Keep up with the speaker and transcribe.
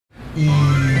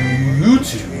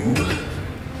YouTube.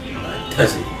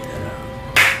 That's it.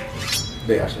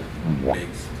 Big action.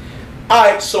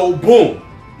 Alright, so boom.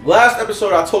 Last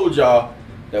episode I told y'all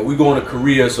that we going to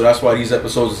Korea, so that's why these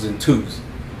episodes is in twos.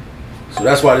 So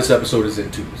that's why this episode is in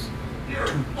twos.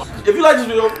 If you like this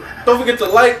video, don't forget to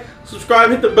like,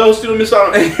 subscribe, hit the bell so you don't miss out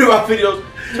on any of our videos.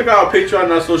 Check out our Patreon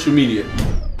and our social media.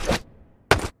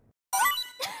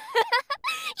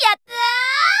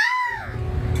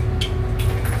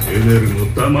 Hey,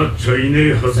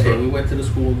 we went to the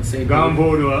school in the same was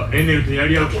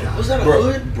that a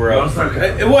hood? Bro,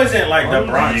 it wasn't like the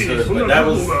Bronx hood,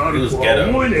 but it was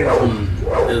ghetto.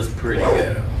 It was pretty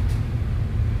ghetto.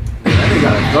 That nigga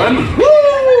got a gun. Woo!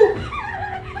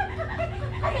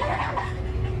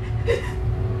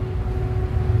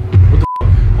 What the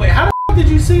fuck? Wait, how the fuck did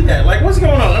you see that? Like, what's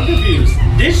going on? I'm confused.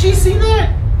 Did she see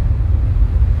that?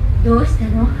 I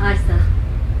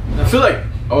feel like,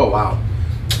 oh wow.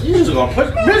 You just gonna push?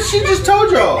 Bitch, she just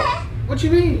told y'all. What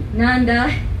you mean?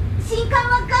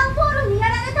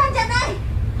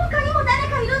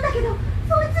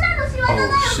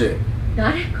 Oh shit.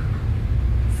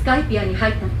 Skypiea に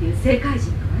入ったっていう正解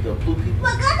人かい？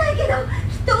わかんないけど、きっ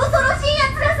と恐ろしいや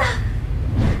つらさ。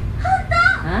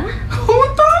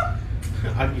本当？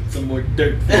 I need some more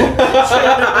dirt.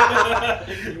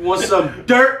 You want some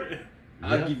dirt?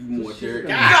 I'll give you more dirt.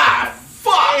 God,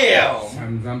 fuck!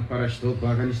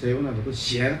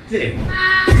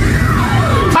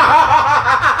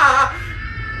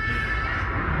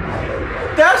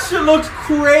 That shit looks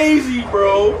crazy,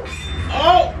 bro.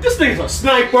 Oh, this nigga's a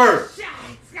sniper.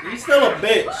 He's still a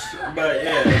bitch, but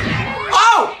yeah.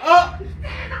 Oh!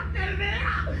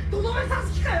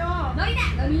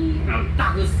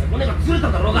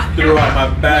 Threw out my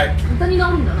back.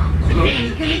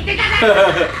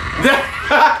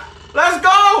 Let's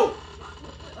go!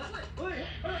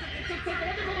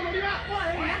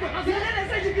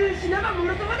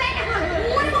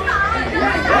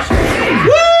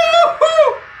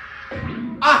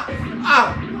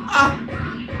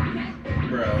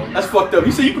 Bro. That's fucked up.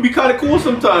 You said you could be kind of cool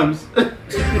sometimes.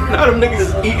 Now them niggas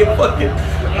is eating fucking.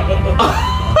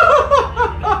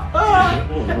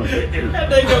 That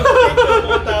nigga picked up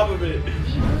on top of it.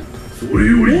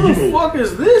 Who the fuck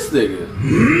is this nigga?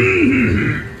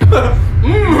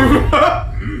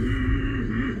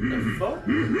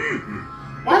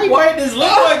 Why he biting his lip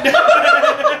like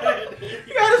that?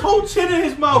 He got his whole chin in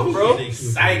his mouth, bro. He's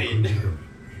excited.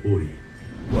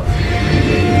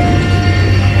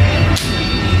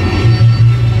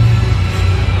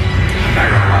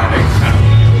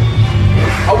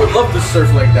 I would love to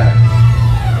surf like that.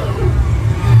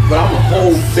 But I'm a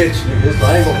whole bitch, nigga, so I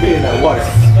ain't gonna be in that water.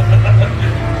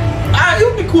 It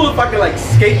would be cool if I could like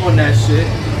skate on that shit,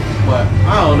 but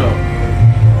I don't know.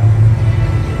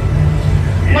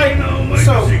 Like,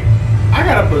 so, I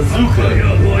got a bazooka.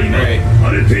 Right.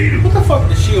 What the fuck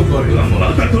the shield gonna do?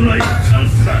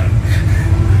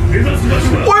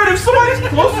 Word, if somebody's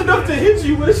close enough to hit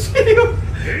you with a shield,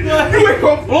 you ain't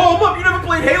gonna blow him up. You never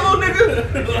played Halo,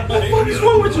 nigga? What the fuck is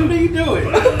wrong with you? What are you doing?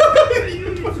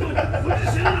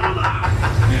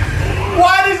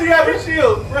 Why does he have a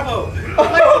shield? Bro,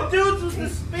 like the dudes with the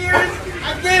spears, I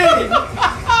get it.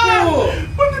 Cool.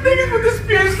 But the niggas with the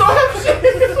spears don't have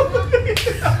shields.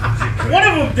 One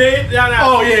of them did.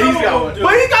 Oh yeah, he's got one.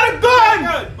 But he got a gun.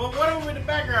 But one of them in the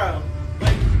background.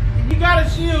 Like, he got a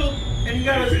shield and he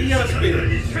got a spear.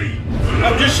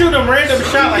 I'm just shooting a random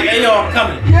shot like, hey yo, I'm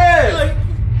coming. Yeah. Like,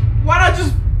 why not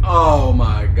just? Oh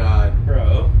my god,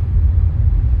 bro.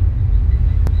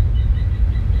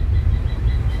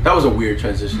 That was a weird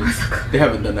transition. They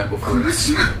haven't done that before.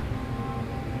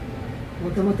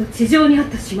 もともと地上にあっ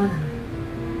た島なの。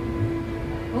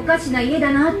おかしな家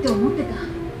だなって思ってた。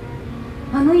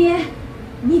あの家、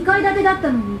2階建てだっ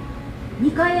たのに、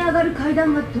2階へ上がる階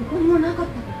段がどこにもなかっ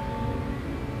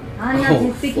た。あんな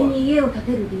絶壁に家を建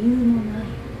てる理由もない。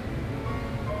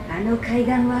あの階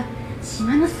段は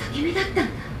島の裂け目だったんだ。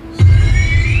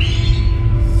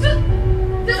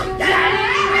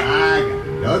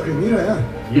よく見ろよ。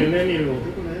夢見る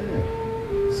男ね。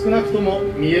少なくとも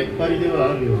見えっ張りで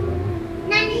はあるようだ。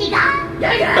何が？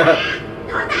やや。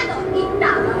ただの言っ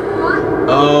たの。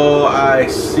Oh, I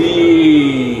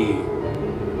see.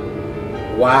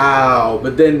 Wow,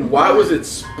 but then why was it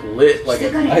split like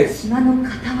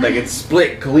it's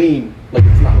split clean, like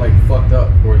it's not like fucked up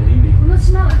or leaning?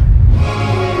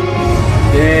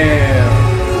 Damn.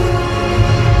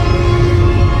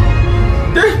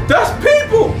 That's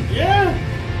people. Yeah.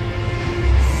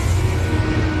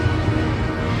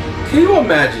 Can you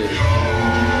imagine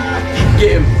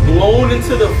getting blown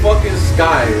into the fucking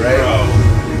sky, right?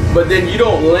 Bro. but then you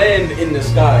don't land in the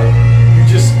sky. You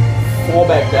just fall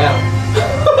back down.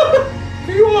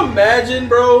 Can you imagine,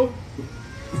 bro?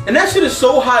 And that shit is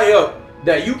so high up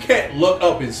that you can't look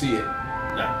up and see it.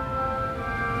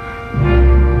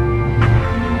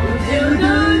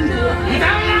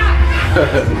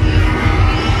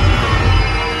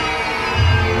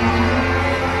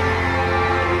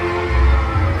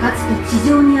かつて地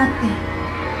上にあって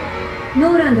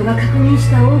ノーランドが確認し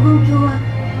た黄金鏡は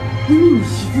海に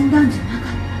沈んだんじゃなか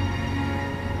っ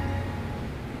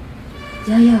た。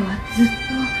ジャヤはずっと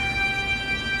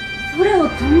空を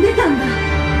飛んでたんだ。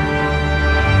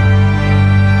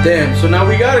 Damn, so now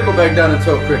we gotta go back down and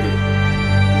tell Cricket.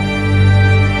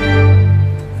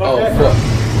 Oh, fuck.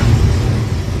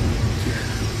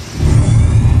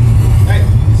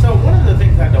 So one of the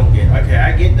things I don't get, okay,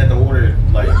 I get that the water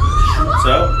like shoots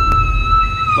up,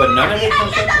 but none of it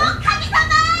comes up.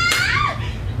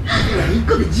 1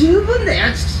個で十分だ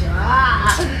よ、ちくしょう。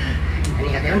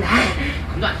何が出るんだ。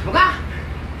今度は紐か。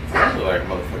 Sounds like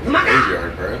motherfucking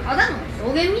graveyard, bro. ただの草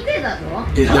原みてえだぞ。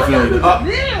 It's definitely the up.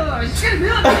 ねえよ、しっかり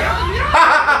目を見ろ。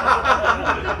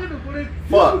これ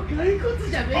Fuck. 骸骨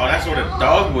じゃねえ Oh, that's where the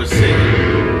dog was sitting.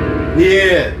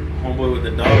 Yeah. Homeboy with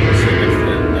the dog was sitting next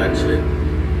to that shit.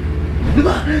 ま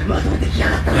とめてきや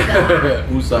がったのか。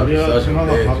 Usopp, 俺は Sasha 島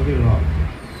が dead. 省けるな。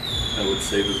 That would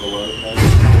save us a lot of time.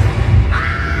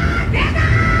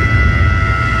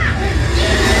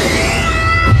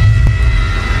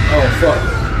 Oh, fuck.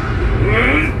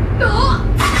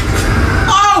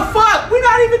 Oh, fuck! We're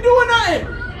not even doing nothing!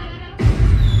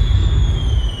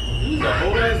 He's a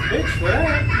whole ass bitch for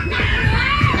that.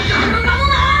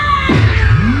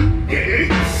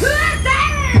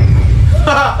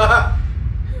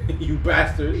 You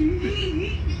bastard.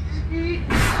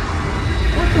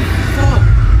 What the fuck?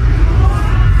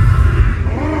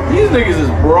 These niggas is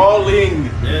brawling.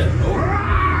 Yeah. Oh.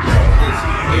 His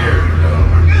hair.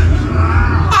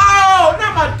 Oh,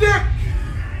 not my dick!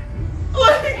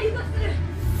 Like,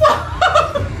 fuck!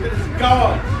 It's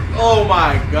gone. Oh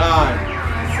my god.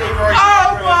 Save our Oh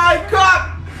my god!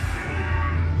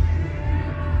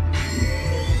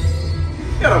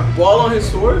 He got a ball on his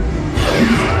sword?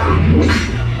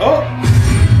 Oh.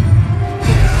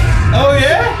 Oh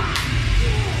yeah?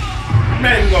 I'm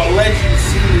not even gonna let you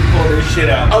see me pull this shit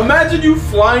out. Imagine you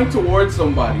flying towards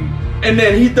somebody, and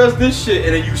then he does this shit,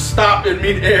 and then you stop in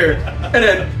midair, and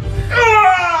then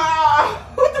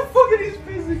what the fuck are these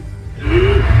physics?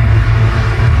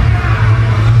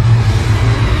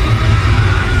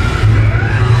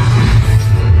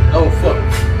 Oh fuck.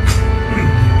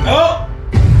 Oh!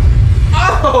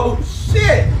 Oh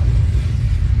shit!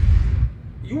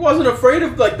 You wasn't afraid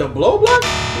of like the blow block?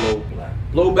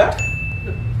 Blow back?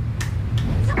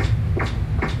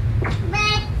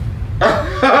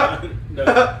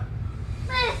 No.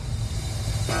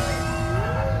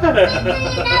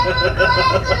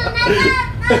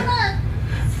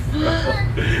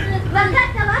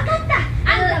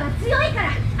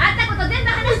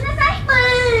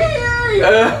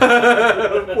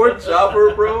 Poor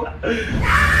Chopper, bro.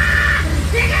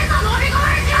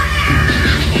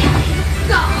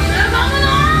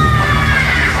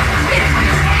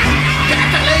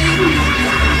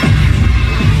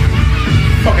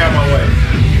 Fuck out my way.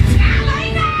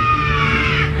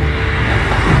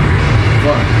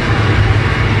 Fuck.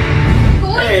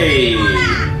 Hey.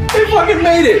 They fucking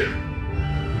made it.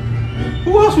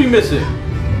 Who else we missing?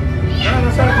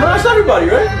 No, that's everybody,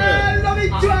 right?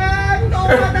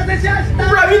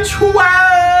 Rabbit Chua!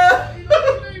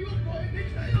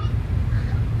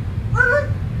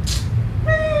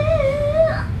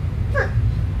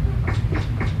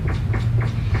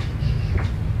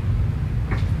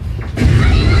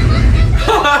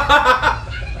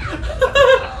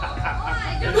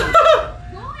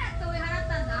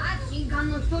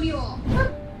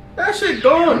 That shit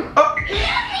gone.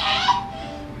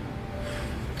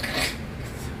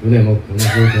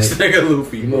 This nigga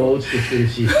Luffy. 今落ちてきてる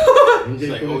し。 It's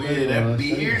like, oh yeah, that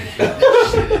beard. That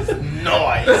shit is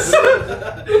nice.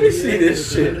 Let me see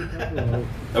this shit.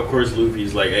 Of course,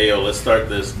 Luffy's like, hey yo, let's start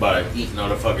this by eating all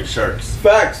the fucking sharks.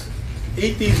 Facts.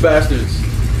 Eat these bastards.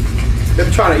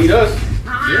 They're trying to eat us.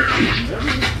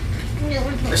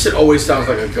 That shit always sounds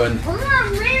like a gun. Bro,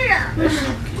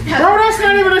 that's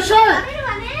not even a shark.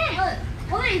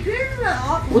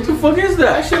 What the fuck is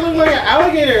That that? shit look like an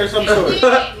alligator or some sort.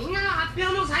 みんなの発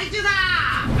表の最中だ。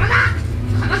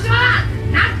この島は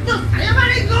なんとサヤマ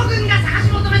連合軍が探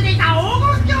し求めていた黄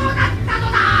金鏡だった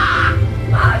のだ。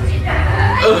マジで。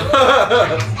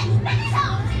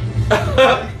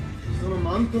その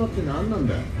マントラって何なん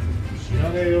だよ。知ら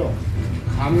ねえよ。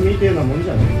勘みてえなもんじ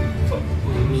ゃねえ。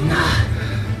みんな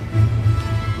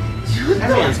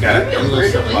got an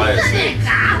endless supply of snakes.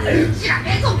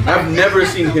 I've never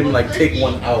seen him like take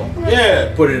one out.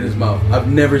 Yeah. Put it in his mouth. I've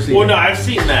never seen. Well, no, I've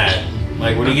seen that.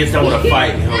 Like when he gets done with a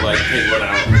fight, he'll like take one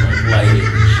out and like light it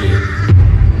and shit.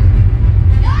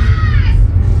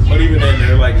 But even then,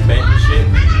 they're like bent and shit.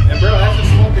 And bro, as a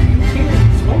smoker, you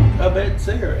can't smoke a bent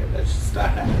cigarette. That's just not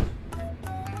happening.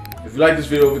 If you like this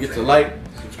video, don't forget to like,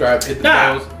 subscribe, hit the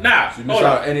bells. Nah. So you miss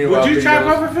out any of our Would you try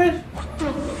videos.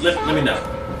 pufferfish? Let me know.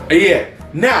 Yeah.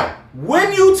 Now,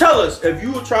 when you tell us if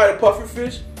you will try the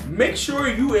pufferfish, make sure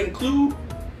you include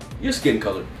your skin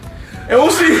color. And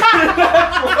we'll see you in the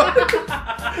next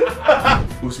one.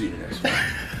 We'll see you in the next one.